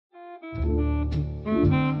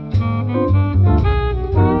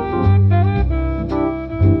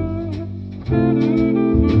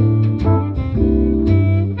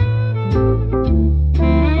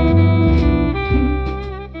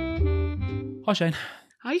Hi, Shane.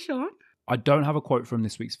 Hi, Sean. I don't have a quote from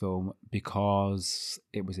this week's film because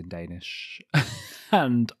it was in Danish.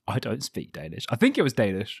 And I don't speak Danish. I think it was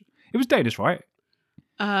Danish. It was Danish, right?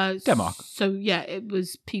 Denmark. So, yeah, it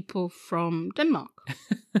was people from Denmark.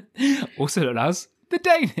 Also known as the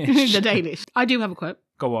Danish. The Danish. I do have a quote.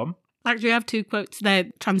 Go on. Actually, I have two quotes.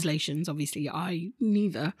 They're translations. Obviously, I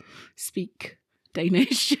neither speak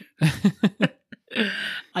Danish.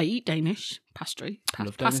 I eat Danish.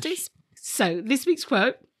 Pasties. So, this week's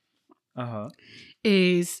quote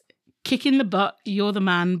is, kick in the butt, you're the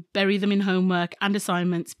man, bury them in homework and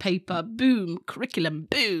assignments, paper, boom, curriculum,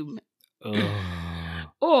 boom.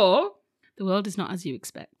 Or, the world is not as you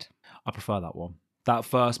expect. I prefer that one. That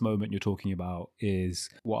first moment you're talking about is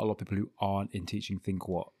what a lot of people who aren't in teaching think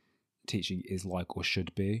what teaching is like or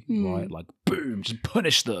should be, right? Like, boom, just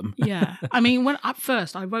punish them. Yeah. I mean, when at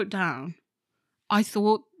first I wrote down, I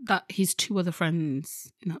thought that his two other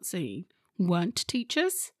friends in that scene weren't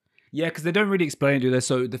teachers. Yeah, because they don't really explain it, do they?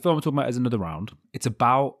 So the film I'm talking about is Another Round. It's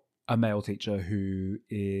about a male teacher who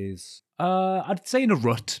is, I'd say, in a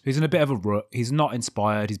rut. He's in a bit of a rut. He's not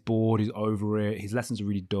inspired. He's bored. He's over it. His lessons are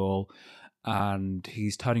really dull. And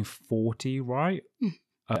he's turning 40, right?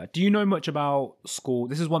 Do you know much about school?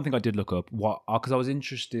 This is one thing I did look up. Because I was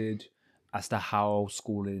interested as to how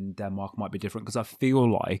school in Denmark might be different. Because I feel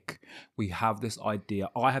like we have this idea.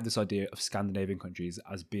 I have this idea of Scandinavian countries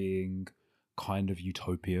as being kind of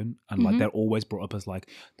utopian, and like they're always brought up as like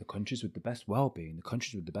the countries with the best well-being, the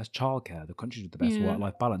countries with the best childcare, the countries with the best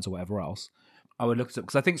work-life balance, or whatever else. I would look it up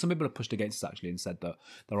because I think some people have pushed against this actually and said that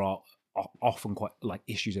there are often quite like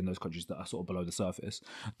issues in those countries that are sort of below the surface.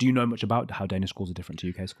 Do you know much about how Danish schools are different to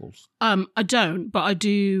UK schools? I don't, but I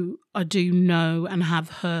do know and have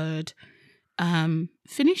heard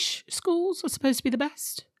Finnish schools are supposed to be the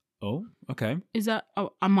best. Oh, okay. Is that?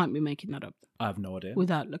 Oh, I might be making that up. I have no idea.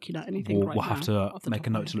 Without looking at anything right now. We'll have to make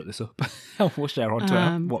a note to look this up. We'll share on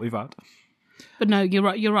Twitter what we've had. But no, you're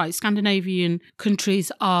right. You're right. Scandinavian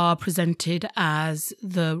countries are presented as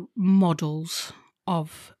the models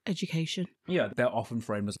of education. Yeah, they're often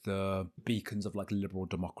framed as the beacons of like liberal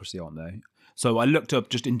democracy, aren't they? So I looked up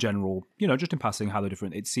just in general, just in passing, how they're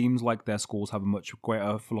different. It seems like their schools have a much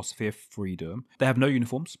greater philosophy of freedom. They have no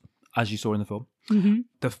uniforms, as you saw in the film. Mm-hmm.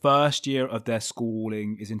 The first year of their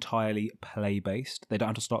schooling is entirely play-based. They don't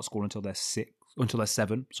have to start school until they're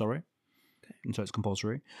 7, sorry. And so it's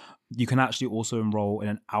compulsory. You can actually also enroll in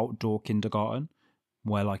an outdoor kindergarten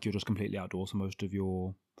where like you're just completely outdoors for most of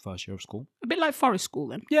your first year of school. A bit like forest school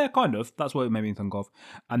then. Yeah, kind of. That's what it made me think of.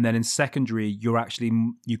 And then in secondary,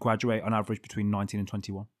 you graduate on average between 19 and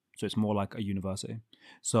 21. So it's more like a university.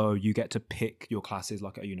 So you get to pick your classes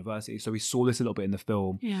like at a university. So we saw this a little bit in the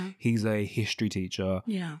film. Yeah. He's a history teacher.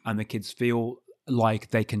 Yeah. And the kids feel like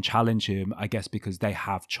they can challenge him, I guess, because they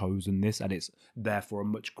have chosen this and it's therefore a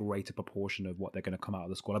much greater proportion of what they're going to come out of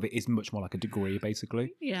the school. It is much more like a degree,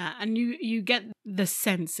 basically. Yeah, and you get the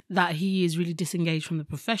sense that he is really disengaged from the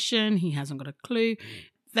profession. He hasn't got a clue.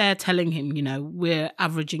 They're telling him, we're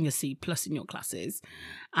averaging a C+ in your classes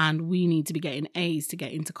and we need to be getting A's to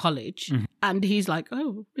get into college. Mm-hmm. And he's like,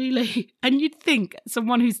 oh, really? And you'd think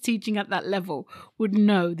someone who's teaching at that level would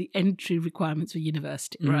know the entry requirements for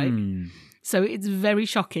university, right? So it's very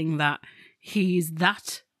shocking that he's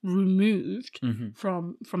that removed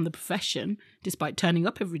from the profession despite turning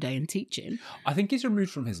up every day and teaching. I think he's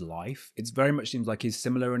removed from his life. It very much seems like he's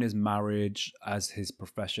similar in his marriage as his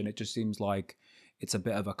profession. It just seems like it's a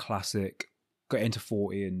bit of a classic, get into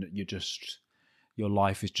 40 and your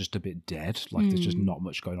life is just a bit dead. Like there's just not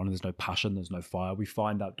much going on. There's no passion. There's no fire. We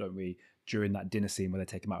find out, don't we, during that dinner scene where they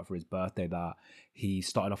take him out for his birthday, that he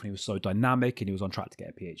started off and he was so dynamic and he was on track to get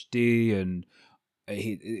a PhD and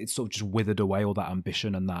it sort of just withered away all that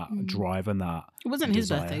ambition and that drive and that It wasn't his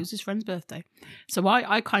birthday, it was his friend's birthday. So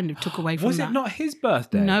I kind of took away from that. Was it not his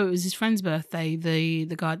birthday? No, it was his friend's birthday, the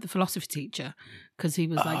guy, the philosophy teacher, because he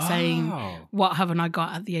was like saying, what haven't I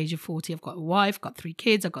got at the age of 40? I've got a wife, got 3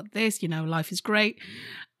 kids, I've got this, life is great.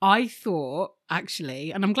 I thought,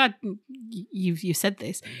 actually, and I'm glad you said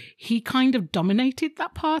this, he kind of dominated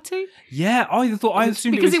that party. Yeah, I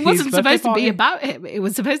assumed because it wasn't supposed party. to be about him. It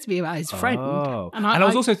was supposed to be about his friend. Oh. And I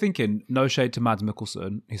was also thinking, no shade to Mads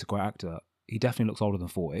Mikkelsen, he's a great actor. He definitely looks older than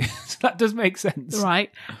 40. So that does make sense. Right.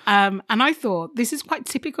 And I thought this is quite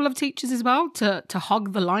typical of teachers as well, to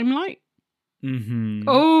hog the limelight. Mm-hmm.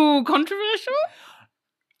 Oh, controversial?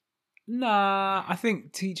 Nah, I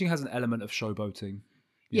think teaching has an element of showboating.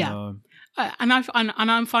 Yeah. know? And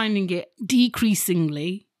I'm finding it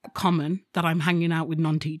decreasingly common that I'm hanging out with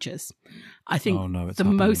non-teachers. I think Oh, no, it's the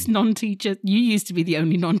happening. most non-teacher, you used to be the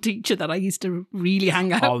only non-teacher that I used to really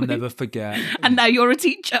hang out I'll with. never forget. And now you're a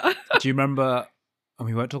teacher. Do you remember, and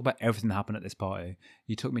we won't talk about everything that happened at this party.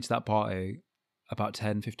 You took me to that party about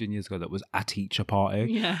 10, 15 years ago that was a teacher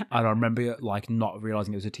party. Yeah. And I remember like not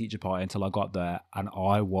realizing it was a teacher party until I got there, and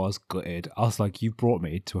I was gutted. I was like, you brought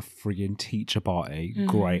me to a frigging teacher party.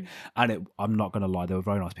 Great. And I'm not going to lie, they were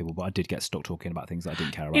very nice people, but I did get stuck talking about things that I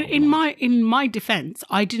didn't care about. In my defense,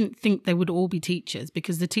 I didn't think they would all be teachers,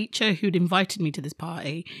 because the teacher who'd invited me to this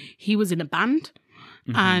party, he was in a band,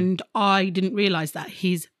 and I didn't realize that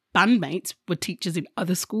his bandmates were teachers in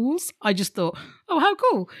other schools. I just thought, oh, how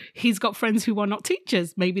cool. He's got friends who are not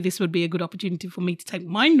teachers. Maybe this would be a good opportunity for me to take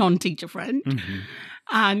my non-teacher friend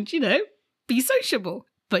and, be sociable.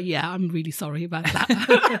 But yeah, I'm really sorry about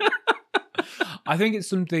that. I think it's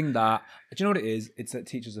something that, do you know what it is? It's that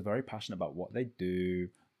teachers are very passionate about what they do.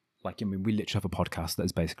 Like, I mean, we literally have a podcast that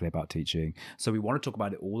is basically about teaching. So we want to talk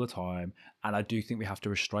about it all the time. And I do think we have to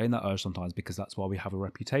restrain that urge sometimes, because that's why we have a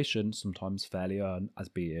reputation, sometimes fairly earned, as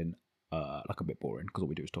being like a bit boring, because all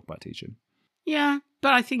we do is talk about teaching. Yeah,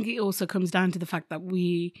 but I think it also comes down to the fact that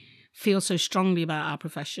we feel so strongly about our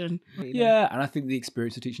profession. Yeah, and I think the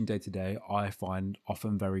experience of teaching day to day, I find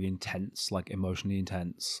often very intense, like emotionally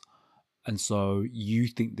intense. And so you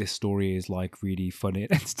think this story is like really funny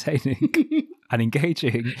and entertaining and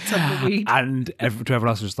engaging. And to everyone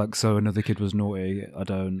else was just like, so another kid was naughty.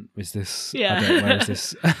 Where is this?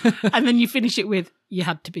 And then you finish it with, you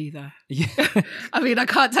had to be there. Yeah. I mean, I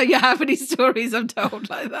can't tell you how many stories I've told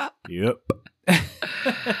like that. Yep.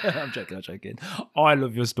 I'm joking. Oh, I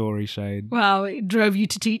love your story, Shane. Well, it drove you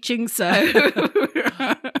to teaching, so.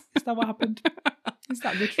 Is that what happened?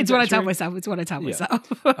 It's what I tell myself.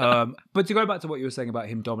 But to go back to what you were saying about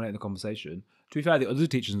him dominating the conversation, to be fair, the other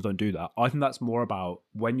teachers don't do that. I think that's more about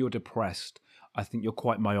when you're depressed, I think you're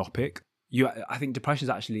quite myopic. I think depression is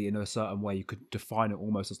actually, in a certain way, you could define it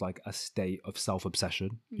almost as like a state of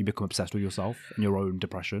self-obsession. You become obsessed with yourself and your own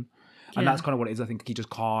depression. And that's kind of what it is. I think he just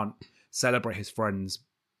can't celebrate his friend's.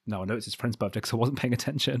 No, I know it's his friend's birthday because I wasn't paying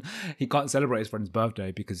attention. He can't celebrate his friend's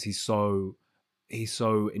birthday because he's so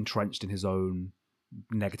entrenched in his own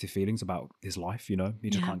negative feelings about his life, he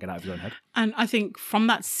just can't get out of his own head. And I think from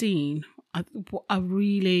that scene, a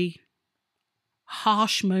really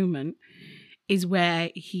harsh moment is where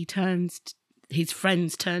his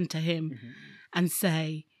friends turn to him and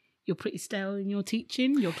say, you're pretty stale in your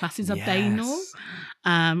teaching, your classes are banal.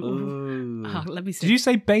 Let me see. Did you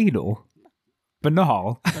say banal?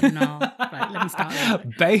 Banal. Right, let me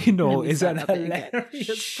start. Banal is an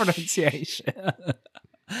hilarious pronunciation.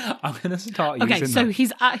 I'm going to start using that. Okay, so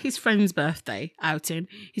he's at his friend's birthday outing.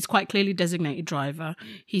 He's quite clearly designated driver.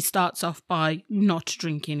 He starts off by not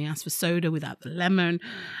drinking. He asks for soda without the lemon.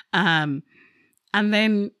 And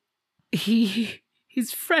then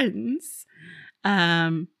his friends,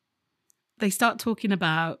 they start talking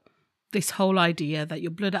about this whole idea that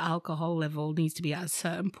your blood alcohol level needs to be at a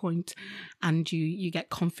certain point, and you get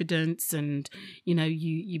confidence, and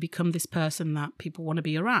you become this person that people want to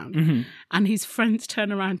be around. And his friends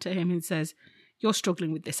turn around to him and says, you're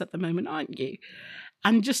struggling with this at the moment, aren't you?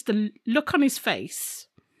 And just the look on his face,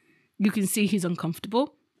 you can see he's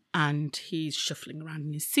uncomfortable, and he's shuffling around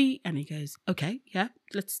in his seat, and he goes, okay, yeah,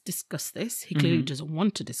 let's discuss this. He clearly doesn't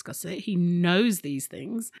want to discuss it. He knows these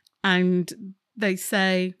things. And they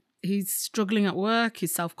say, he's struggling at work,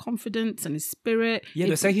 his self-confidence and his spirit. Yeah,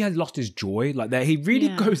 they say he has lost his joy. Like, he really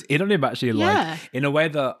goes in on him, actually, like in a way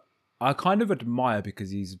that I kind of admire,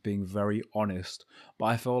 because he's being very honest. But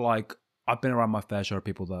I feel like I've been around my fair share of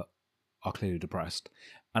people that are clearly depressed.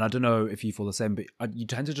 And I don't know if you feel the same, but you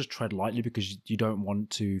tend to just tread lightly because you don't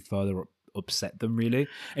want to further upset them, really.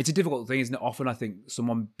 It's a difficult thing, isn't it? Often I think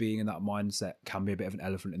someone being in that mindset can be a bit of an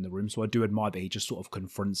elephant in the room. So I do admire that he just sort of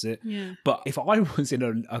confronts it. Yeah. But if I was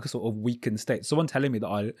in a sort of weakened state, someone telling me that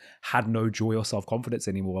I had no joy or self-confidence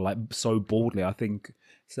anymore, like so boldly, I think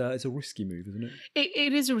it's a risky move, isn't it?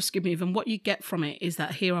 It is a risky move. And what you get from it is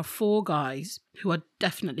that here are four guys who are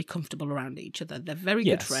definitely comfortable around each other. They're very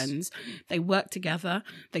good friends. They work together.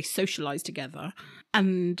 They socialize together.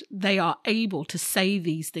 And they are able to say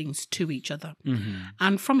these things to each other.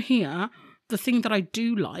 And from here, the thing that I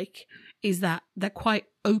do like is that they're quite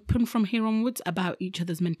open from here onwards about each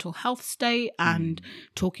other's mental health state and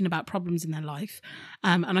talking about problems in their life.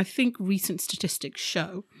 And I think recent statistics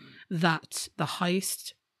show that the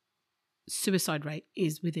highest suicide rate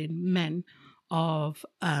is within men of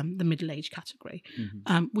the middle-age category,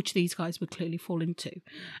 which these guys would clearly fall into.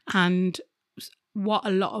 And what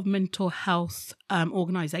a lot of mental health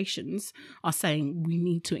organizations are saying, we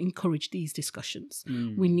need to encourage these discussions.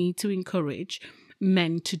 We need to encourage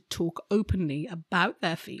men to talk openly about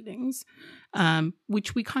their feelings,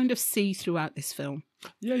 which we kind of see throughout this film.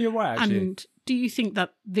 Yeah, you're right, actually. And do you think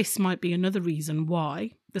that this might be another reason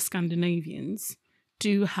why the Scandinavians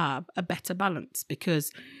do have a better balance,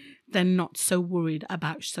 because they're not so worried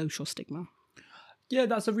about social stigma? Yeah,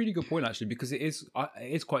 that's a really good point, actually, because it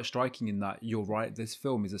is quite striking in that you're right. This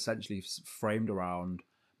film is essentially framed around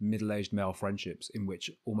middle-aged male friendships, in which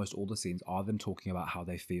almost all the scenes are them talking about how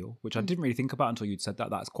they feel, which I didn't really think about until you'd said that.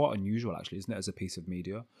 That's quite unusual, actually, isn't it, as a piece of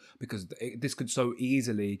media? Because this could so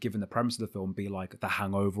easily, given the premise of the film, be like The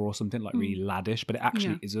Hangover or something, like really laddish, but it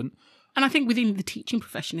actually isn't. And I think within the teaching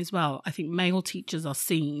profession as well, I think male teachers are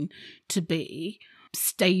seen to be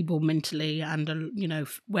stable mentally, and,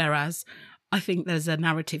 whereas I think there's a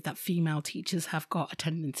narrative that female teachers have got a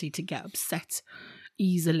tendency to get upset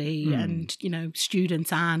easily, and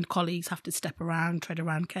students and colleagues have to tread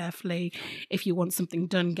around carefully. If you want something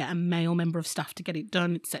done, get a male member of staff to get it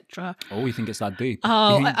done, etc. Oh, you think it's that deep?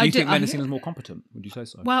 Oh, do you think men are seen as more competent? Would you say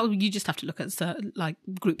so? Well, you just have to look at like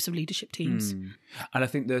groups of leadership teams. And I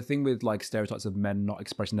think the thing with like stereotypes of men not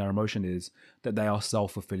expressing their emotion is that they are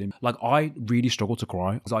self-fulfilling. Like, I really struggle to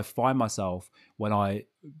cry, because I find myself, when I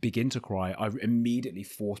begin to cry, I immediately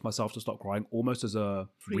force myself to stop crying, almost as a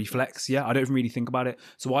reflex. Yeah, I don't even really think about it.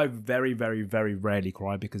 So I very, very, very rarely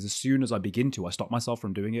cry, because as soon as I begin to, I stop myself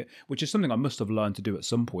from doing it, which is something I must have learned to do at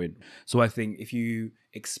some point. So I think if you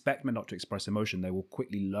expect men not to express emotion, they will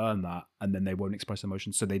quickly learn that, and then they won't express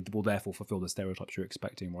emotion. So they will therefore fulfill the stereotypes you're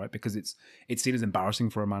expecting, right? Because it's seen as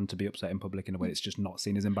embarrassing for a man to be upset in public in a way it's just not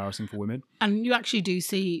seen as embarrassing for women. And you actually do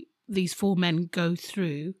see these four men go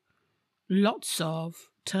through lots of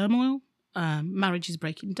turmoil. Marriage is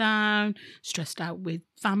breaking down, stressed out with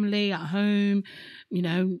family at home,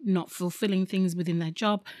 not fulfilling things within their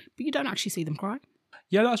job, but you don't actually see them cry.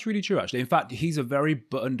 Yeah, that's really true, actually. In fact, he's a very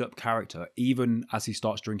buttoned up character, even as he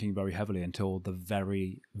starts drinking very heavily, until the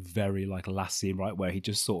very, very last scene, right, where he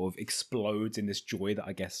just sort of explodes in this joy that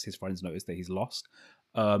I guess his friends notice that he's lost.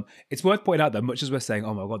 It's worth pointing out that much as we're saying,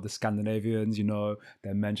 oh my God, the Scandinavians,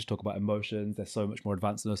 their men just talk about emotions, they're so much more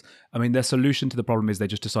advanced than us. I mean, their solution to the problem is they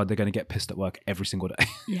just decide they're going to get pissed at work every single day.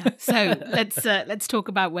 Yeah. So let's talk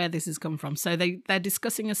about where this has come from. So they're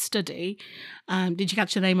discussing a study. Did you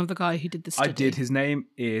catch the name of the guy who did the study? I did. His name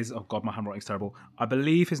is, oh God, my handwriting's terrible. I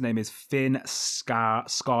believe his name is Finn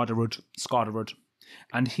Skarderud.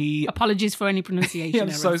 And he... Apologies for any pronunciation I'm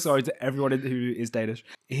errors. so sorry to everyone who is Danish.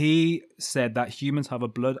 He said that humans have a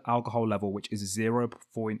blood alcohol level which is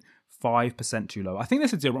 0.5% too low. I think they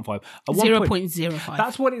said 0.5. 0.05.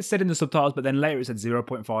 That's what it said in the subtitles, but then later it said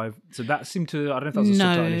 0.5. So that seemed to... I don't know if that was a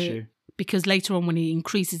subtitle issue. Because later on when he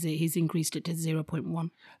increases it, he's increased it to 0.1.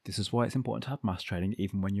 This is why it's important to have maths training,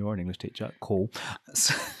 even when you're an English teacher. Cool.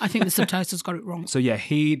 I think the subtitles got it wrong. So yeah,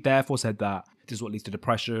 he therefore said that this is what leads to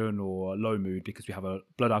depression or low mood, because we have a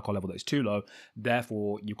blood alcohol level that's too low.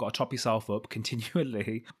 Therefore, you've got to top yourself up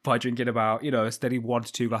continually by drinking about, a steady 1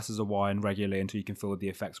 to 2 glasses of wine regularly until you can feel the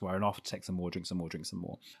effects wearing off. Take some more, drink some more, drink some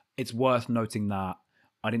more. It's worth noting that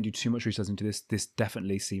I didn't do too much research into this. This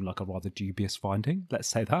definitely seemed like a rather dubious finding, let's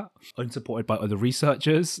say that. Unsupported by other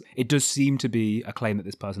researchers. It does seem to be a claim that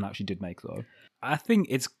this person actually did make, though. I think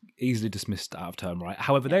it's easily dismissed out of term, right?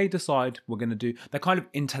 However, they decide they kind of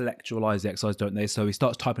intellectualize the exercise, don't they? So he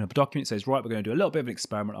starts typing up a document, says, right, we're going to do a little bit of an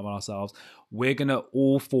experiment on ourselves. We're going to,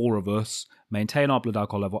 all 4 of us, maintain our blood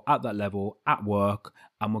alcohol level at that level at work,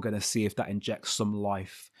 and we're going to see if that injects some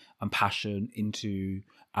life and passion into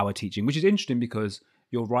our teaching, which is interesting because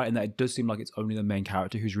you're right in that it does seem like it's only the main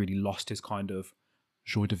character who's really lost his kind of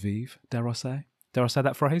joie de vivre, dare I say? Dare I say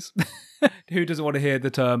that phrase? Who doesn't want to hear the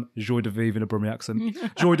term joie de vivre in a Brummie accent?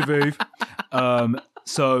 Joie de vivre.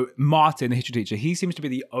 So Martin, the history teacher, he seems to be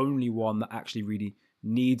the only one that actually really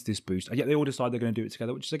needs this boost. And yet they all decide they're going to do it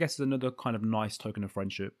together, which I guess is another kind of nice token of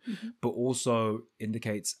friendship, but also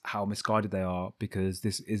indicates how misguided they are, because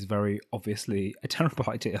this is very obviously a terrible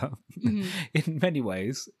idea in many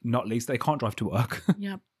ways, not least they can't drive to work.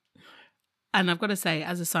 Yeah. And I've got to say,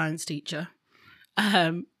 as a science teacher,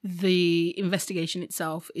 the investigation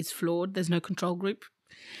itself is flawed. There's no control group.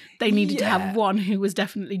 They needed to have one who was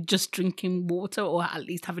definitely just drinking water, or at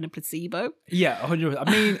least having a placebo. Yeah, 100%.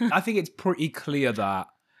 I mean, I think it's pretty clear that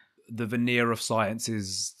the veneer of science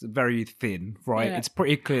is very thin, right? Yeah. It's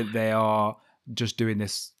pretty clear they are just doing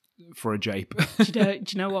this for a jape. Do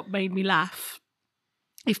you know what made me laugh?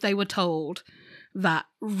 If they were told that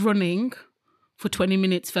running for 20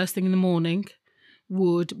 minutes first thing in the morning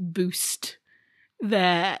would boost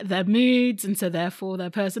their moods, and so therefore their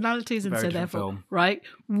personalities, and Very so different therefore film. right,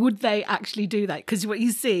 would they actually do that? Because what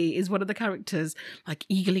you see is one of the characters like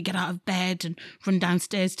eagerly get out of bed and run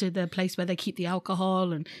downstairs to the place where they keep the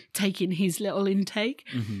alcohol and take in his little intake.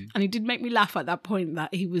 And it did make me laugh at that point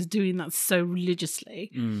that he was doing that so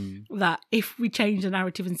religiously that if we changed the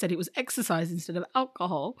narrative and said it was exercise instead of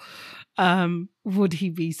alcohol, would he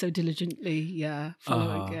be so diligently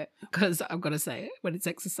following it? Because I've got to say, when it's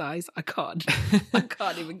exercise, I can't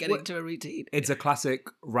even get into a routine. It's a classic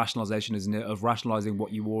rationalization, isn't it, of rationalizing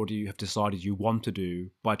what you already have decided you want to do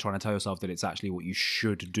by trying to tell yourself that it's actually what you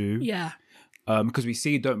should do. Yeah. Because we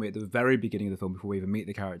see, don't we, at the very beginning of the film, before we even meet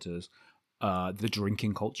the characters, the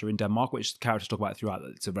drinking culture in Denmark, which the characters talk about throughout.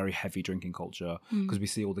 It's a very heavy drinking culture because we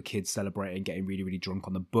see all the kids celebrating, getting really, really drunk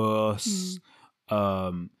on the bus.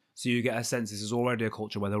 So you get a sense this is already a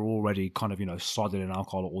culture where they're already kind of, sodded in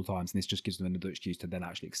alcohol at all times, and this just gives them another excuse to then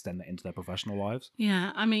actually extend that into their professional lives.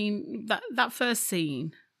 Yeah, I mean, that first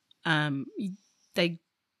scene, they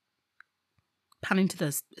pan into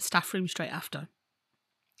the staff room straight after,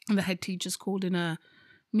 and the head teacher's called in a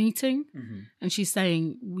meeting, and she's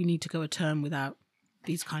saying, we need to go a term without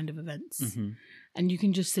these kind of events. And you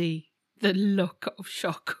can just see the look of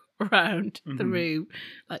shock around the room,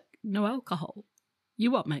 like, no alcohol. You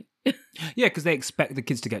what, mate? Yeah, because they expect the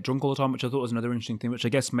kids to get drunk all the time, which I thought was another interesting thing, which I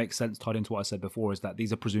guess makes sense tied into what I said before, is that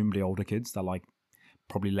these are presumably older kids. They're like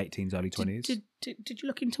probably late teens, early 20s. Did you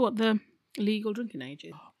look into what the legal drinking age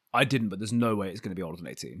is? I didn't, but there's no way it's going to be older than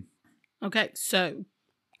 18. Okay, so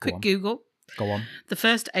quick on. Google. Go on. The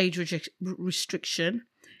first age restriction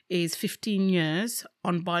is 15 years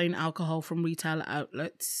on buying alcohol from retail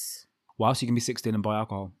outlets. Wow, so you can be 16 and buy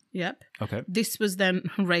alcohol. Yep. Okay. This was then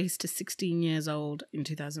raised to 16 years old in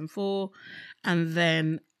 2004. And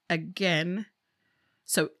then again,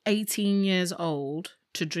 so 18 years old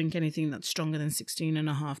to drink anything that's stronger than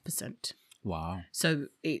 16.5%. Wow. So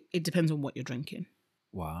it depends on what you're drinking.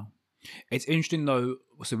 Wow. It's interesting though,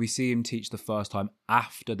 so we see him teach the first time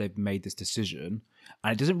after they've made this decision,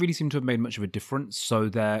 and it doesn't really seem to have made much of a difference. So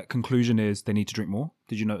their conclusion is they need to drink more.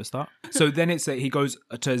 Did you notice that? So then he goes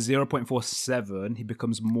to 0.47, he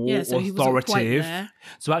becomes more authoritative.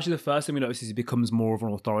 So actually the first thing we notice is he becomes more of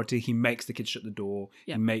an authority. He makes the kids shut the door.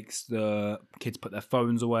 He makes the kids put their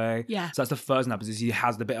phones away. Yeah. So that's the first thing that happens, is he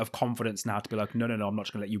has the bit of confidence now to be like, no, I'm not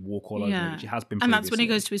just going to let you walk all over me, which he has been previously. And that's when he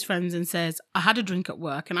goes to his friends and says, I had a drink at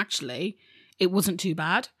work and actually it wasn't too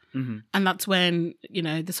bad. And that's when,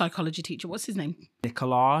 the psychology teacher, what's his name?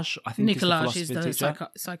 Nicolaj, I think. Nicolaj is the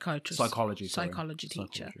psychology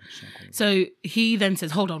teacher. So he then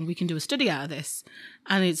says, hold on, we can do a study out of this.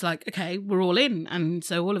 And it's like, okay, we're all in. And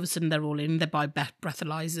so all of a sudden they're all in. They buy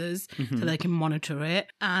breathalyzers so they can monitor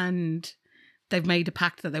it. And they've made a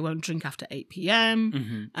pact that they won't drink after 8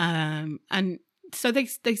 p.m. And so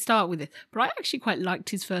they start with it. But I actually quite liked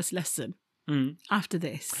his first lesson. After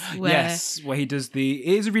this, where he does it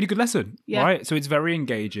is a really good lesson, right? So it's very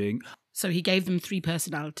engaging. So he gave them 3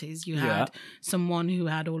 personalities. You had someone who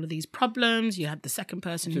had all of these problems. You had the second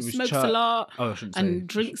person who smokes a lot and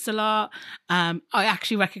drinks a lot. I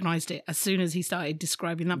actually recognised it as soon as he started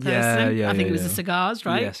describing that person. I think it was the cigars,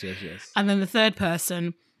 right? Yes. And then the third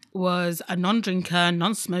person was a non-drinker,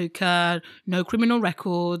 non-smoker, no criminal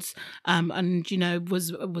records, and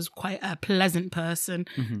was quite a pleasant person.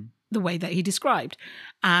 The way that he described.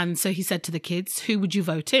 And so he said to the kids, who would you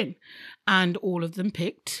vote in? And all of them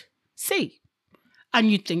picked C. And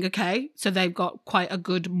you'd think, okay, so they've got quite a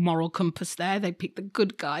good moral compass there. They picked the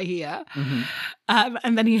good guy here.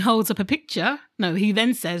 And then he holds up a picture. No, he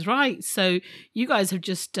then says, right, so you guys have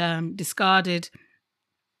just discarded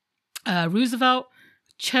Roosevelt,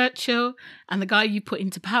 Churchill, and the guy you put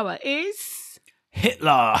into power is...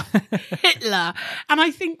 Hitler. And I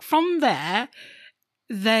think from there...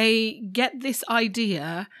 they get this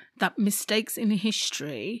idea that mistakes in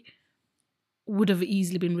history would have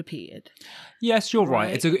easily been repeated. Yes, you're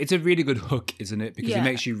right. It's a really good hook, isn't it? Because it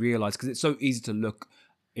makes you realise, because it's so easy to look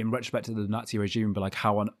in retrospect to the Nazi regime and be like,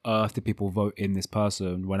 how on earth did people vote in this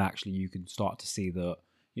person, when actually you can start to see the,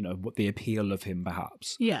 what the appeal of him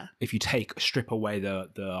perhaps. Yeah. If you strip away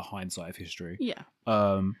the hindsight of history. Yeah.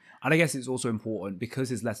 And I guess it's also important because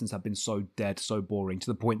his lessons have been so dead, so boring, to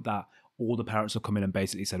the point that all the parents have come in and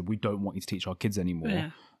basically said, we don't want you to teach our kids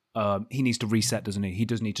anymore. He needs to reset, doesn't he? He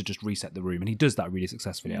does need to just reset the room, and he does that really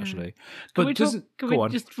successfully, actually. But can we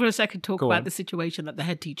just for a second talk about the situation that the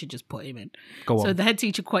head teacher just put him in? So the head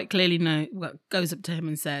teacher quite clearly goes up to him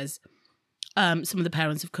and says, some of the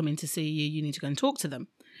parents have come in to see you. You need to go and talk to them.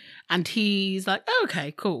 And he's like, oh,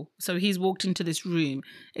 okay, cool. So he's walked into this room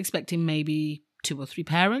expecting maybe 2 or 3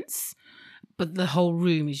 parents. but the whole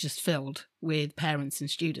room is just filled with parents and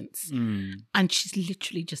students. And she's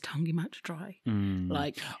literally just hung him out to dry.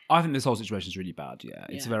 Like, I think this whole situation is really bad. Yeah,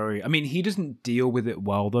 it's very. I mean, he doesn't deal with it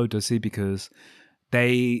well though, does he? Because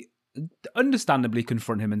they understandably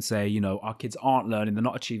confront him and say, you know, our kids aren't learning, they're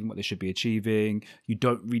not achieving what they should be achieving, you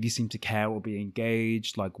don't really seem to care or be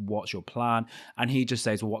engaged, like what's your plan? And he just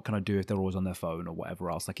says, well, what can I do if they're always on their phone or whatever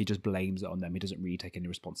else? Like he just blames it on them. He doesn't really take any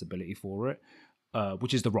responsibility for it,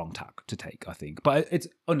 which is the wrong tack to take, I think. But it's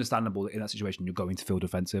understandable that in that situation you're going to feel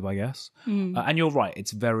defensive, I guess. And you're right,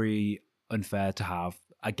 it's very unfair to have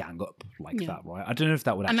a gang up like that, right? I don't know if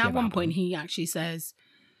that would actually and at one happen. point he actually says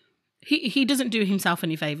he doesn't do himself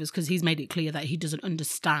any favors because he's made it clear that he doesn't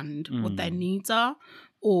understand what their needs are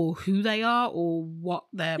or who they are or what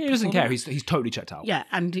they're he doesn't care. He's totally checked out. Yeah,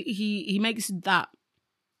 and he makes that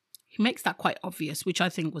quite obvious, which I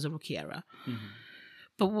think was a rookie error.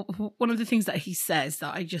 But one of the things that he says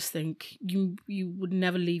that I just think you would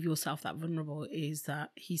never leave yourself that vulnerable is that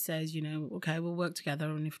he says, you know, okay, we'll work together,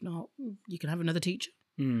 and if not, you can have another teacher.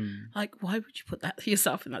 Like, why would you put that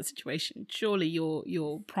yourself in that situation? Surely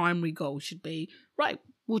your primary goal should be, right,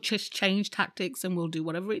 we'll just change tactics and we'll do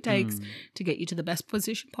whatever it takes to get you to the best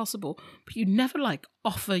position possible. But you never like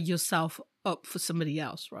offer yourself up for somebody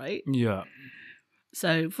else, right? Yeah.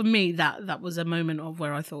 So for me, that was a moment of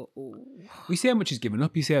where I thought, oh. We see how much he's given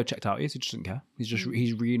up. You see how checked out he is. He just doesn't care.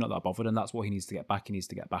 He's really not that bothered, and that's what he needs to get back. He needs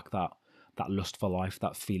to get back that lust for life,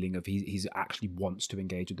 that feeling of he's actually wants to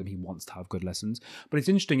engage with them. He wants to have good lessons. But it's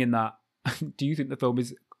interesting in that, do you think the film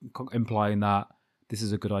is implying that this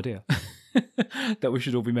is a good idea? That we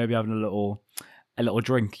should all be maybe having a little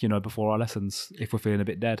drink, you know, before our lessons if we're feeling a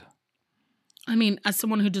bit dead? I mean, as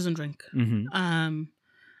someone who doesn't drink,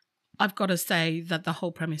 I've got to say that the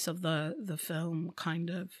whole premise of the film kind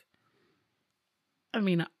of, I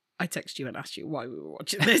mean, I texted you and asked you why we were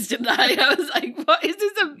watching this, didn't I? I was like, what is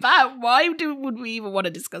this about? Why would we even want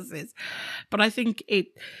to discuss this? But I think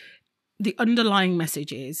the underlying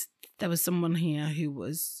message is there was someone here who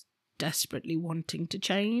was desperately wanting to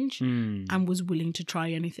change and was willing to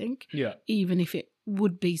try anything. Yeah. Even if it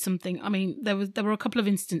would be something, I mean, there were a couple of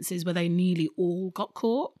instances where they nearly all got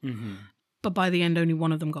caught, but by the end only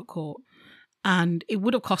one of them got caught. And it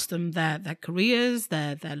would have cost them their careers,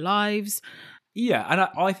 their lives. Yeah, and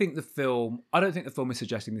I think the film, I don't think the film is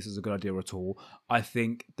suggesting this is a good idea at all. I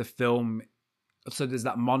think the film, so there's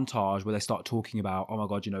that montage where they start talking about, oh my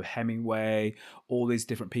God, you know, Hemingway, all these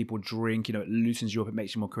different people drink, you know, it loosens you up, it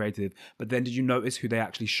makes you more creative. But then did you notice who they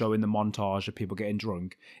actually show in the montage of people getting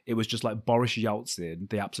drunk? It was just like Boris Yeltsin,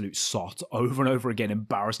 the absolute sot, over and over again,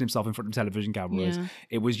 embarrassing himself in front of television cameras. Yeah.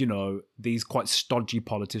 It was, you know, these quite stodgy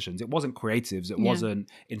politicians. It wasn't creatives. It wasn't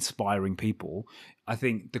inspiring people. I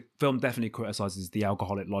think the film definitely criticizes the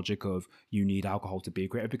alcoholic logic of you need alcohol to be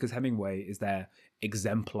creative, because Hemingway is their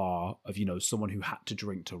exemplar of, you know, someone who had to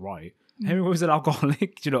drink to write. Hemingway was an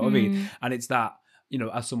alcoholic, do you know what I mean? And it's that, you know,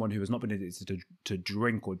 as someone who has not been addicted to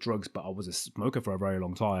drink or drugs, but I was a smoker for a very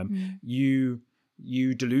long time, you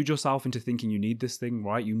delude yourself into thinking you need this thing,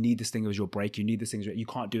 right? You need this thing as your break. You need this thing. You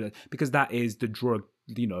can't do that because that is the drug,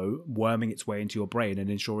 you know, worming its way into your brain and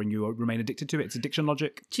ensuring you remain addicted to it. It's addiction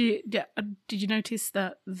logic. Did you notice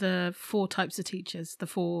that the 4 types of teachers, the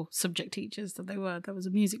 4 subject teachers that they were, there was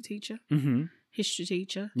a music teacher, history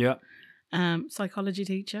teacher, psychology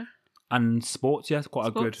teacher. And sports, yes, quite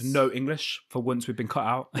a good. No English, for once we've been cut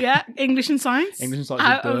out. Yeah, English and science. English and science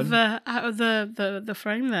out of the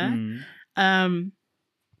frame there.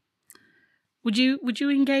 Would you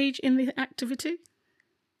engage in the activity?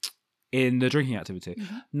 In the drinking activity?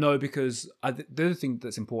 No, because the other thing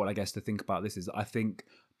that's important, I guess, to think about this is I think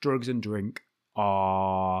drugs and drink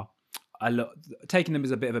are taking them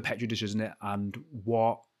as a bit of a petri dish, isn't it? And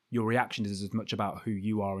what your reaction is as much about who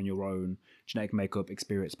you are and your own genetic makeup,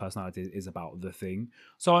 experience, personality is about the thing.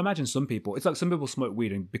 So I imagine some people, it's like some people smoke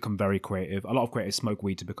weed and become very creative. A lot of creatives smoke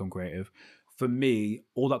weed to become creative. For me,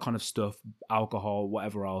 all that kind of stuff, alcohol,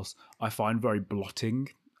 whatever else, I find very blotting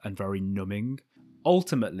and very numbing.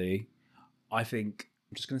 Ultimately, I think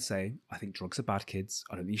drugs are bad, kids.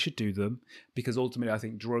 I don't think you should do them, because ultimately I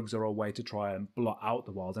think drugs are a way to try and blot out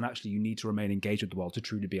the world, and actually you need to remain engaged with the world to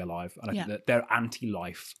truly be alive. And I think that they're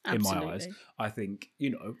anti-life in my eyes. I think, you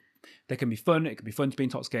know, they can be fun. It can be fun to be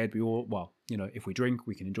intoxicated. We all, well, you know, if we drink,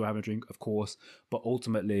 we can enjoy having a drink, of course. But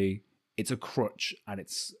ultimately, it's a crutch, and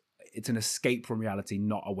it's an escape from reality,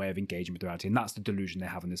 not a way of engaging with reality. And that's the delusion they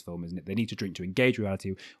have in this film, isn't it? They need to drink to engage with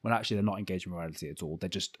reality, when actually they're not engaging with reality at all.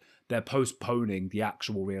 They're postponing the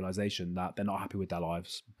actual realization that they're not happy with their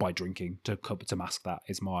lives by drinking to mask that,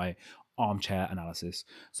 is my armchair analysis.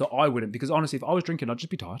 So I wouldn't, because honestly, if I was drinking, I'd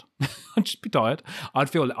just be tired. I'd just be tired. I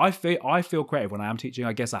feel creative when I am teaching.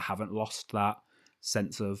 I guess I haven't lost that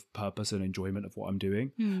sense of purpose and enjoyment of what I'm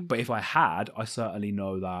doing. But if I had, I certainly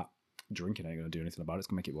know that drinking ain't going to do anything about it. It's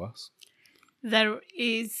going to make it worse. There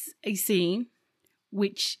is a scene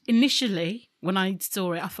which initially, when I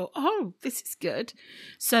saw it, I thought, oh, this is good.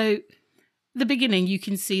 So the beginning, you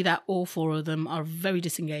can see that all four of them are very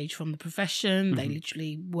disengaged from the profession. They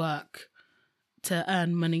literally work to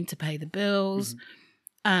earn money to pay the bills.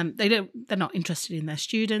 They're not interested in their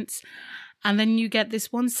students. And then you get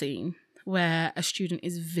this one scene where a student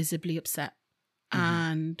is visibly upset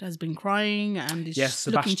and has been crying and is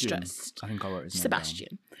looking stressed. I think I wrote his name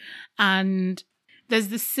Sebastian. And there's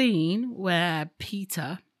this scene where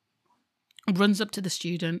Peter runs up to the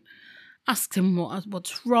student, asks him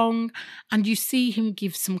what's wrong, and you see him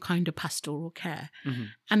give some kind of pastoral care.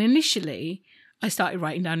 And initially, I started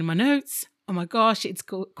writing down in my notes, oh my gosh, it's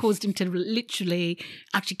caused him to literally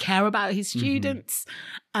actually care about his students,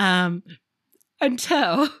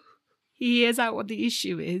 until he hears out what the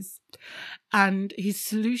issue is. And his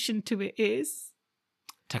solution to it is...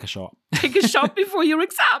 Take a shot. Take a shot before your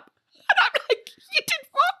exam. And I'm like, you did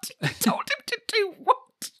what? You told him to do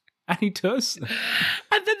what? And he does.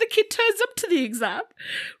 And then the kid turns up to the exam,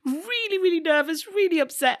 really, really nervous, really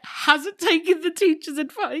upset, hasn't taken the teacher's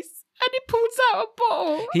advice, and he pulls out a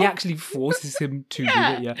bottle. He actually forces him to do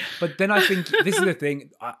it, yeah. But then I think, this is the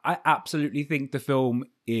thing, I absolutely think the film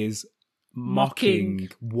is mocking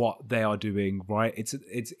what they are doing, right?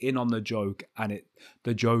 It's in on the joke, and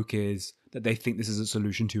the joke is that they think this is a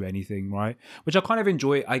solution to anything, right? Which I kind of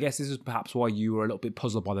enjoy. I guess this is perhaps why you were a little bit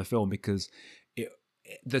puzzled by the film, because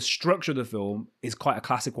the structure of the film is quite a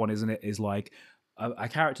classic one, isn't it? Is like a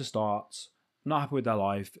character starts not happy with their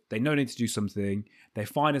life, they know they need to do something, they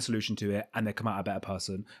find a solution to it, and they come out a better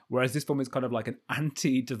person. Whereas this film is kind of like an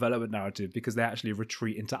anti-development narrative, because they actually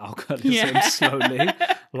retreat into alcoholism slowly.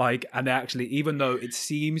 And they actually, even though it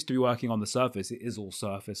seems to be working on the surface, it is all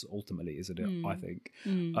surface ultimately, isn't it? I think.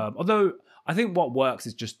 Although I think what works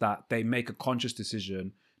is just that they make a conscious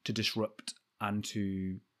decision to disrupt and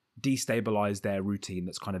to destabilize their routine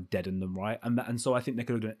that's kind of deadened them, right? And so I think they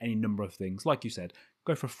could have done any number of things. Like you said,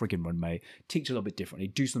 go for a friggin' run, mate. Teach a little bit differently.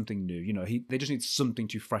 Do something new. You know, they just need something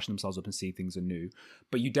to freshen themselves up and see things anew.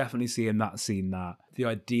 But you definitely see in that scene that the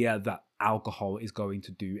idea that alcohol is going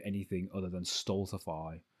to do anything other than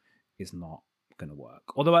stultify is not going to work.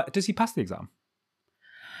 Although, does he pass the exam?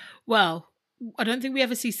 Well, I don't think we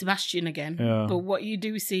ever see Sebastian again. Yeah. But what you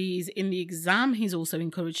do see is in the exam, he's also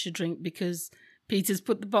encouraged to drink, because Peter's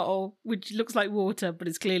put the bottle, which looks like water, but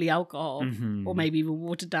it's clearly alcohol, or maybe even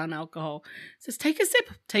watered down alcohol. Says, take a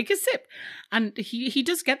sip. And he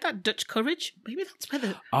does get that Dutch courage. Maybe that's where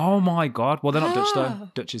the... Oh my God. Well, they're not Dutch though.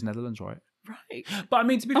 Dutch is Netherlands, right? Right. But I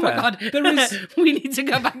mean, to be fair, my God. there is... we need to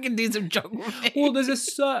go back and do some geography. Well, there's a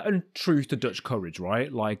certain truth to Dutch courage,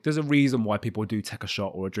 right? Like, there's a reason why people do take a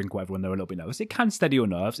shot or a drink or whatever when they're a little bit nervous. It can steady your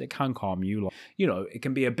nerves. It can calm you. Like, you know, it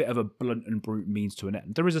can be a bit of a blunt and brute means to an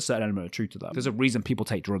end. There is a certain element of truth to that. There's a reason people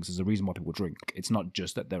take drugs. There's a reason why people drink. It's not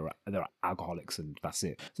just that they're alcoholics and that's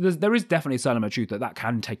it. So there is definitely a certain element of truth that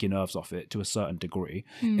can take your nerves off it to a certain degree.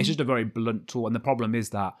 It's just a very blunt tool. And the problem is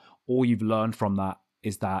that all you've learned from that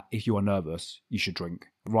is that if you are nervous, you should drink,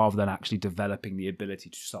 rather than actually developing the ability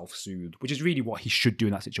to self-soothe, which is really what he should do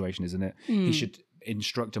in that situation, isn't it? He should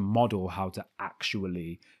instruct and model how to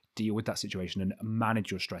actually deal with that situation and manage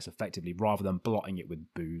your stress effectively, rather than blotting it with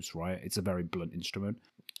booze, right? It's a very blunt instrument.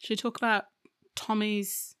 Should we talk about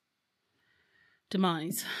Tommy's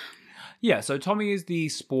demise? Yeah, so Tommy is the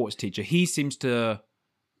sports teacher. He seems to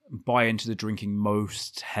buy into the drinking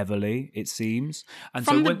most heavily, it seems. And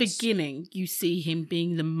from the beginning, you see him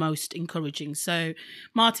being the most encouraging. So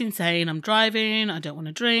Martin saying, I'm driving, I don't want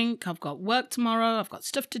to drink, I've got work tomorrow, I've got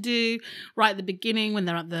stuff to do. Right at the beginning, when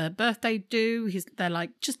they're at the birthday do, they're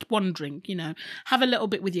like, just one drink, you know, have a little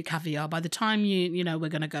bit with your caviar. By the time you know, we're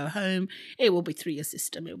going to go home, it will be through your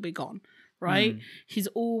system, it'll be gone, right? He's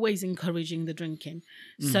always encouraging the drinking.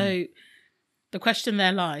 So the question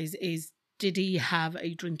there lies is, did he have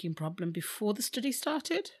a drinking problem before the study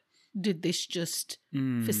started? Did this just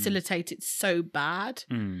facilitate it so bad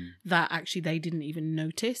that actually they didn't even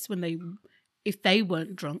notice if they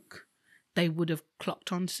weren't drunk, they would have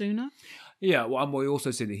clocked on sooner? Yeah, well, and we also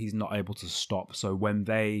see that he's not able to stop. So when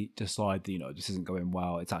they decide that, you know, this isn't going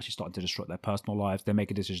well, it's actually starting to disrupt their personal lives. They make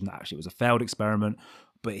a decision that actually it was a failed experiment,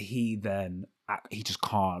 but he just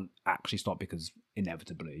can't actually stop, because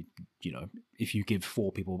inevitably, you know, if you give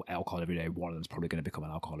 4 people alcohol every day, one of them's probably going to become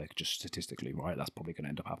an alcoholic, just statistically, right? That's probably going to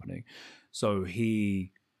end up happening. So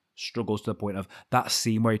he struggles to the point of that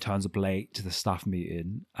scene where he turns up late to the staff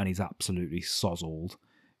meeting and he's absolutely sozzled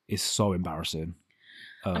is so embarrassing.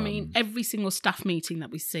 I mean, every single staff meeting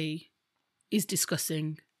that we see is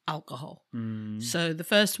discussing alcohol. So the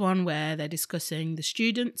first one where they're discussing the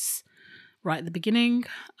students right at the beginning.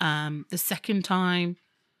 The second time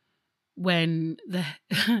when the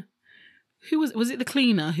who was it the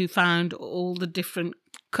cleaner who found all the different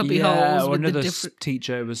cubby holes or with another the different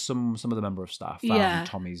teacher. It was some of the member of staff found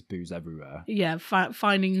Tommy's booze everywhere. Yeah,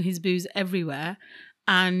 finding his booze everywhere,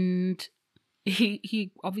 and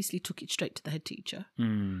he obviously took it straight to the head teacher.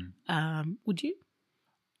 Would you?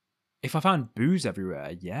 If I found booze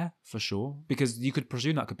everywhere, yeah, for sure. Because you could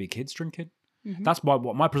presume that could be kids drinking. Mm-hmm. That's why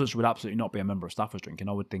what my presumption would absolutely not be a member of staff was drinking.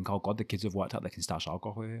 I would think, oh God, the kids have worked out they can stash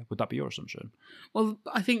alcohol here. Would that be your assumption? Well,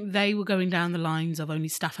 I think they were going down the lines of only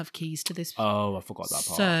staff have keys to this. Oh, I forgot that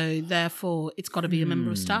part. So therefore, it's got to be a member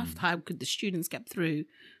of staff. How could the students get through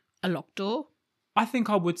a locked door? I think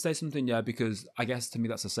I would say something, yeah, because I guess to me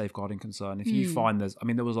that's a safeguarding concern. If you find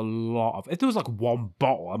there was a lot of, if there was like one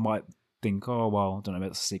bottle, I might think, oh, well, I don't know,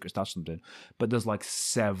 maybe it's a secret stash or something. But there's like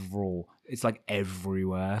several, it's like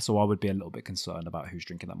everywhere. So I would be a little bit concerned about who's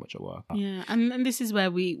drinking that much at work. But Yeah, and this is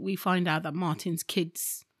where we find out that Martin's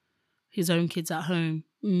kids, his own kids at home,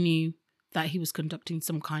 knew that he was conducting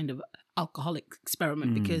some kind of alcoholic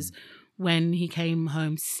experiment because when he came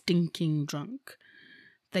home stinking drunk,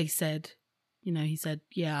 they said, he said,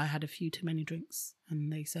 yeah, I had a few too many drinks.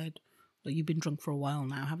 And they said, well, you've been drunk for a while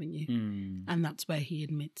now, haven't you? And that's where he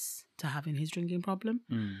admits to having his drinking problem.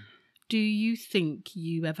 Do you think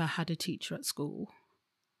you ever had a teacher at school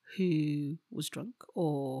who was drunk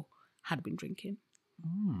or had been drinking?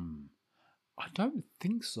 I don't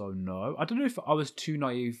think so, no. I don't know if I was too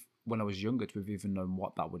naive when I was younger to have even known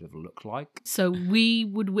what that would have looked like. So we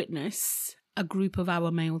would witness a group of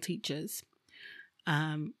our male teachers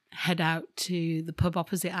head out to the pub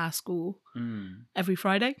opposite our school every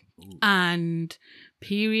Friday. And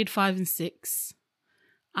period 5 and 6,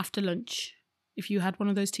 after lunch, if you had one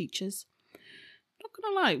of those teachers, not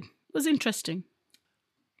going to lie, it was interesting.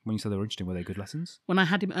 When you said they were interesting, were they good lessons? When I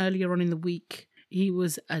had him earlier on in the week, he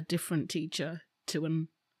was a different teacher to when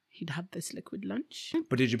he'd had this liquid lunch.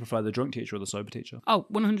 But did you prefer the drunk teacher or the sober teacher? Oh,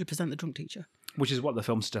 100% the drunk teacher. Which is what the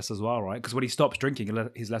film suggests as well, right? Because when he stops drinking,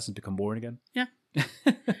 his lessons become boring again. Yeah.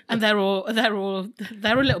 And they're a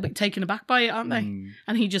little bit taken aback by it, aren't they?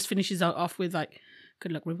 And he just finishes off with like,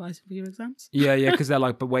 good luck revising for your exams. Yeah, because they're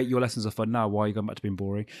like, but wait, your lessons are fun now. Why are you going back to being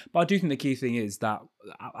boring? But I do think the key thing is that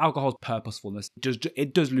alcohol's purposefulness.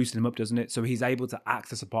 It does loosen him up, doesn't it? So he's able to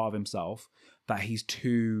access a part of himself that he's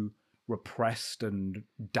too repressed and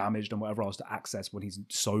damaged and whatever else to access when he's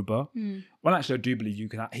sober. Well, actually, I do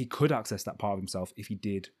believe he could access that part of himself if he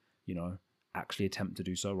did, actually attempt to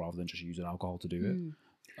do so rather than just using alcohol to do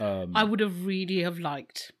it. I would have really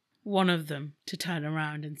liked one of them to turn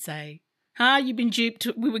around and say, you've been duped.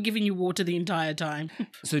 We were giving you water the entire time.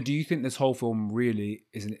 So do you think this whole film really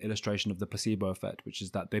is an illustration of the placebo effect, which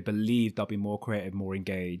is that they believe they'll be more creative, more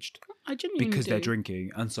engaged I genuinely because do. they're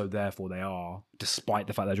drinking, and so therefore they are, despite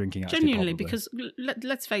the fact they're drinking actually Genuinely, probably. because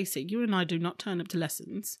let's face it, you and I do not turn up to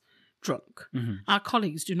lessons drunk. Our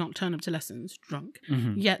colleagues do not turn up to lessons drunk.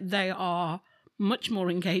 Yet they are much more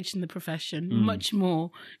engaged in the profession, much more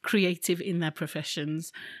creative in their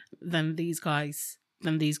professions than these guys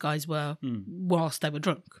were whilst they were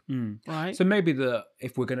drunk, right? So maybe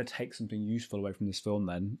if we're going to take something useful away from this film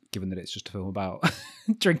then, given that it's just a film about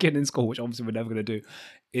drinking in school, which obviously we're never going to do,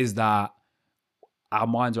 is that our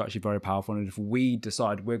minds are actually very powerful. And if we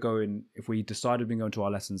decided we're going to our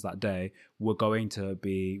lessons that day, we're going to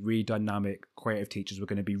be really dynamic, creative teachers. We're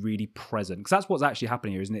going to be really present. Because that's what's actually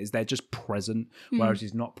happening here, isn't it? Is they're just present, whereas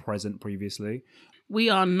he's not present previously. We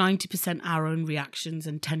are 90% our own reactions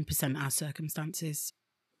and 10% our circumstances.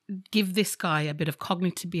 Give this guy a bit of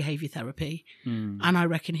cognitive behaviour therapy, and I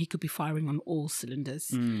reckon he could be firing on all cylinders.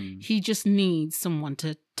 He just needs someone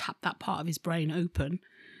to tap that part of his brain open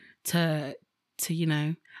to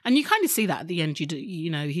and you kind of see that at the end.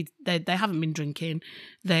 They haven't been drinking.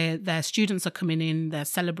 Their students are coming in. They're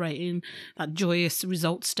celebrating that joyous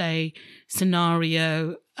results day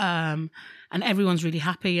scenario, and everyone's really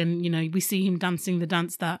happy. And we see him dancing the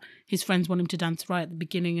dance that his friends want him to dance right at the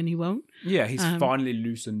beginning, and he won't. Yeah, he's finally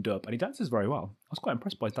loosened up, and he dances very well. I was quite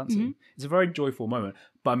impressed by his dancing. It's a very joyful moment,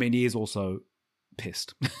 but I mean, he is also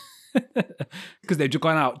pissed. Because they've just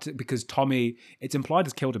gone out because Tommy, it's implied,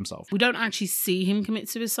 has killed himself. We don't actually see him commit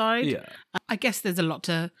suicide. Yeah. I guess there's a lot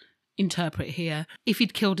to interpret here. If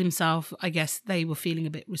he'd killed himself, I guess they were feeling a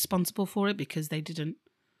bit responsible for it because they didn't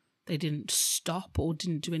stop or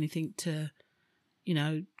didn't do anything to,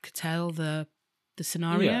 curtail the the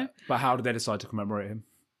scenario. Yeah. But how did they decide to commemorate him?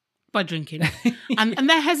 By drinking. And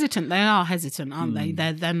they're hesitant. They are hesitant, aren't they?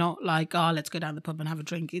 Hmm. They're not like, oh, let's go down the pub and have a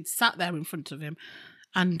drink. It's sat there in front of him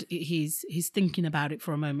and he's thinking about it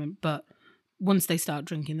for a moment. But once they start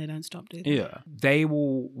drinking, they don't stop, do they? Yeah. They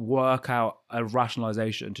will work out a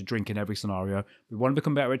rationalization to drink in every scenario. We want to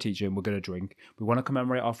become better at teaching, we're going to drink. We want to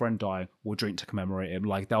commemorate our friend dying, we'll drink to commemorate him.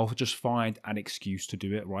 Like, they'll just find an excuse to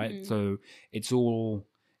do it, right? So it's all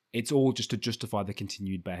just to justify the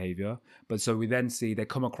continued behavior. But so we then see they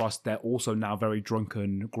come across, they're also now very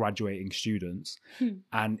drunken graduating students.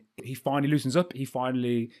 And he finally loosens up. He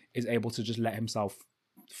finally is able to just let himself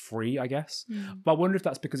free, I guess. But I wonder if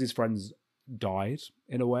that's because his friends died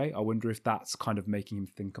in a way. I wonder if that's kind of making him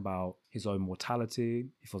think about his own mortality.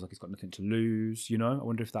 He feels like he's got nothing to lose, you know? I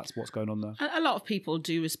wonder if that's what's going on there. A lot of people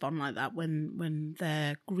do respond like that when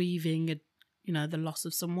they're grieving the loss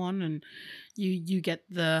of someone, and you get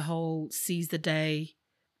the whole seize the day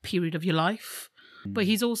period of your life. But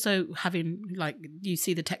he's also having, like, you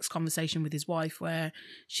see the text conversation with his wife where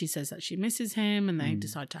she says that she misses him and they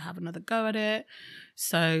decide to have another go at it.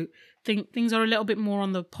 So things are a little bit more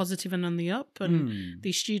on the positive and on the up. And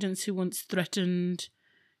these students who once threatened,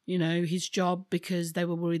 his job because they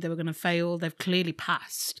were worried they were going to fail, they've clearly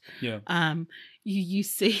passed. Yeah. You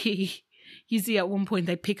see... You see at one point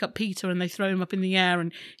they pick up Peter and they throw him up in the air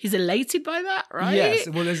and he's elated by that, right? Yes.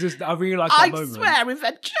 Well, there's this, I really like that moment. I swear, if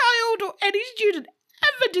a child or any student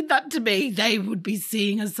ever did that to me, they would be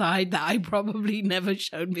seeing a side that I probably never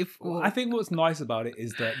shown before. I think what's nice about it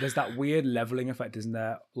is that there's that weird leveling effect, isn't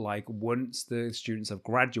there? Like, once the students have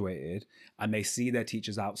graduated and they see their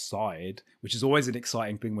teachers outside, which is always an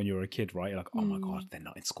exciting thing when you're a kid, right? You're like, oh my God, they're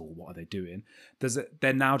not in school. What are they doing?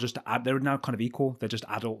 They're now kind of equal. They're just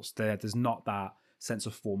adults. There's not that sense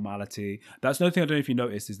of formality. That's another thing I don't know if you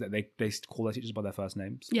noticed, is that they call their teachers by their first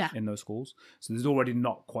names in those schools. So there's already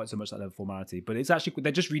not quite so much that level of formality, but it's actually,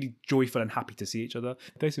 they're just really joyful and happy to see each other.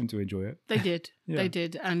 They seem to enjoy it. They did. They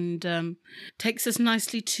did. And takes us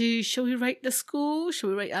nicely to, shall we rate the school?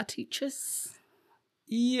 Shall we rate our teachers?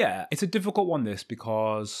 Yeah, it's a difficult one, this,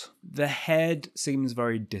 because the head seems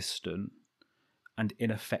very distant and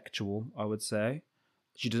ineffectual, I would say.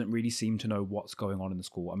 She doesn't really seem to know what's going on in the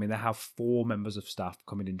school. I mean, they have 4 members of staff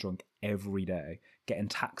coming in drunk every day, getting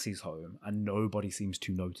taxis home, and nobody seems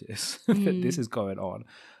to notice that this is going on.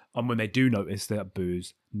 And when they do notice that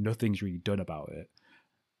booze, nothing's really done about it.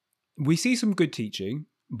 We see some good teaching,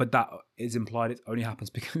 but that is implied it only happens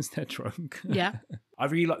because they're drunk. Yeah. I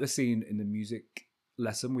really like the scene in the music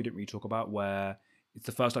lesson we didn't really talk about, where it's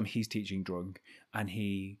the first time he's teaching drunk and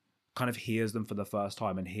he kind of hears them for the first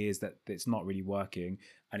time and hears that it's not really working,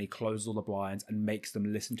 and he closes all the blinds and makes them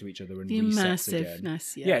listen to each other and the resets again.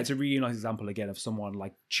 immersiveness, Yeah, it's a really nice example again of someone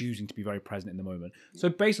like choosing to be very present in the moment. So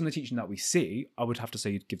based on the teaching that we see, I would have to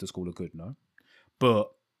say you'd give the school a good no. But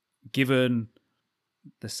given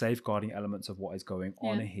the safeguarding elements of what is going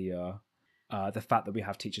on here, the fact that we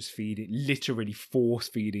have teachers literally force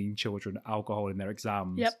feeding children alcohol in their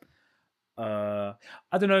exams. Yep. I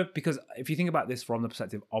don't know, because if you think about this from the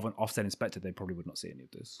perspective of an Ofsted inspector, they probably would not see any of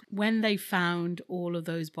this. When they found all of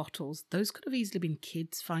those bottles, those could have easily been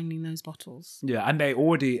kids finding those bottles. Yeah, and they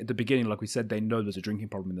already, at the beginning, like we said, they know there's a drinking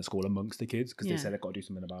problem in the school amongst the kids because they said they've got to do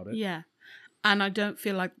something about it. Yeah. And I don't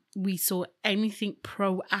feel like we saw anything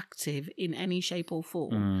proactive in any shape or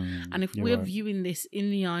form. And if we're viewing this in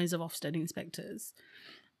the eyes of Ofsted inspectors,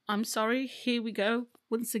 I'm sorry, here we go.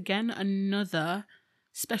 Once again, another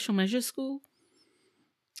special measures school.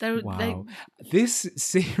 Wow. This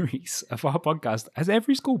series of our podcast, has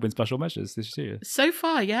every school been special measures this year? So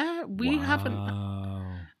far, yeah. We haven't.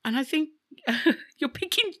 And I think you're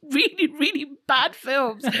picking really, really bad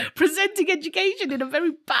films, presenting education in a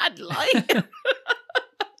very bad light.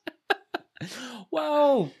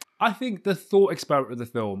 Well, I think the thought experiment of the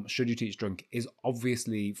film, Should You Teach Drunk, is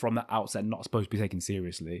obviously from the outset not supposed to be taken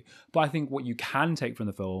seriously. But I think what you can take from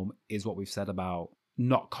the film is what we've said about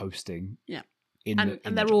not coasting. Yeah. And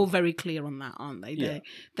they're all very clear on that, aren't they? Yeah.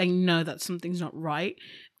 They know that something's not right.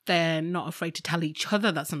 They're not afraid to tell each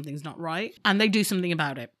other that something's not right. And they do something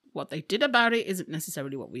about it. What they did about it isn't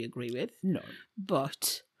necessarily what we agree with. No.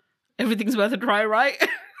 But everything's worth a try, right?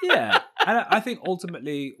 Yeah. And I think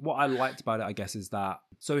ultimately what I liked about it, I guess, is that,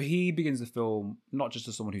 so he begins the film not just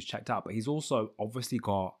as someone who's checked out, but he's also obviously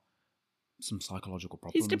got some psychological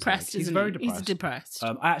problems. He's depressed, He's isn't very he? depressed. He's depressed.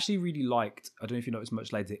 I actually really liked, I don't know if you noticed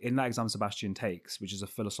much later, in that exam Sebastian takes, which is a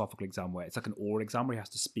philosophical exam where it's like an oral exam where he has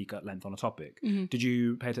to speak at length on a topic. Mm-hmm. Did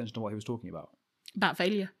you pay attention to what he was talking about? About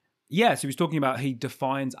failure. Yeah, so he's talking about, he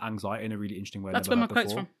defines anxiety in a really interesting way. That's where my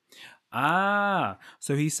quote's from.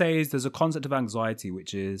 So he says there's a concept of anxiety,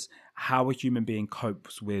 which is how a human being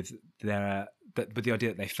copes with with the idea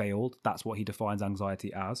that they failed. That's what he defines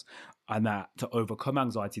anxiety as. And that to overcome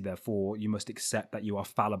anxiety, therefore, you must accept that you are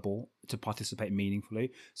fallible to participate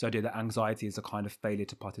meaningfully. So the idea that anxiety is a kind of failure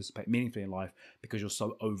to participate meaningfully in life because you're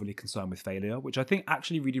so overly concerned with failure, which I think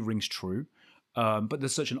actually really rings true. But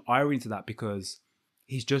there's such an irony to that because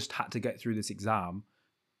he's just had to get through this exam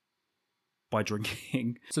by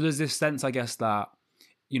drinking. So there's this sense, I guess, that,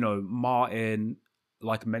 Martin,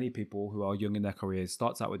 like many people who are young in their careers,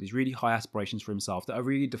 starts out with these really high aspirations for himself that are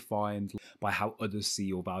really defined by how others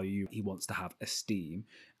see or value. He wants to have esteem.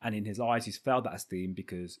 And in his eyes, he's failed that esteem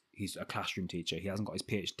because he's a classroom teacher. He hasn't got his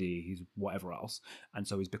PhD, he's whatever else. And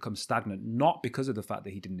so he's become stagnant, not because of the fact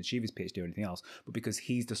that he didn't achieve his PhD or anything else, but because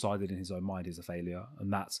he's decided in his own mind he's a failure.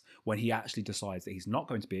 And that's when he actually decides that he's not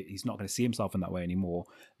going to see himself in that way anymore.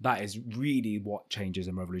 That is really what changes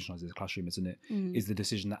and revolutionizes the classroom, isn't it? Is the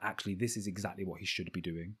decision that actually this is exactly what he should be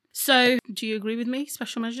doing. So, do you agree with me?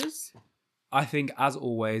 Special measures? I think, as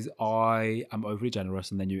always, I am overly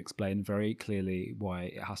generous, and then you explain very clearly why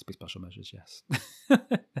it has to be special measures, yes. I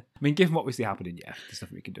mean, given what we see happening, yeah, there's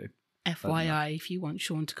nothing we can do. FYI, if you want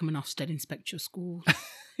Sean to come and Ofsted inspect your school,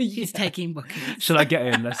 he's taking bookings. Shall I get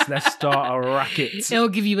in? Let's start a racket. He'll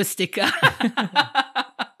give you a sticker.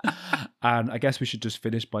 And I guess we should just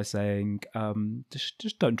finish by saying,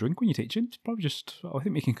 just don't drink when you're teaching. It's probably I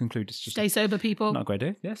think we can conclude it's just... Stay sober, people. Not a great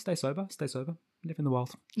idea. Yeah, stay sober. Live in the world.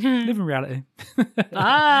 Live in reality. Bye.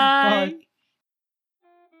 Bye.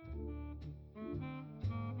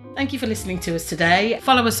 Thank you for listening to us today.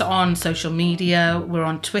 Follow us on social media. We're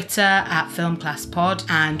on Twitter at FilmClassPod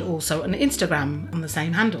and also on Instagram on the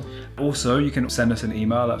same handle. Also, you can send us an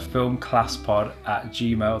email at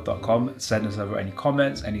filmclasspod@gmail.com. Send us over any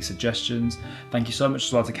comments, any suggestions. Thank you so much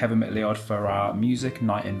as well to Kevin McLeod for our music,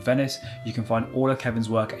 Night in Venice. You can find all of Kevin's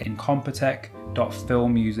work at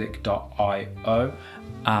incompetech.filmmusic.io,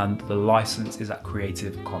 and the license is at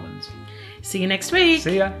Creative Commons. See you next week.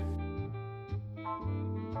 See ya.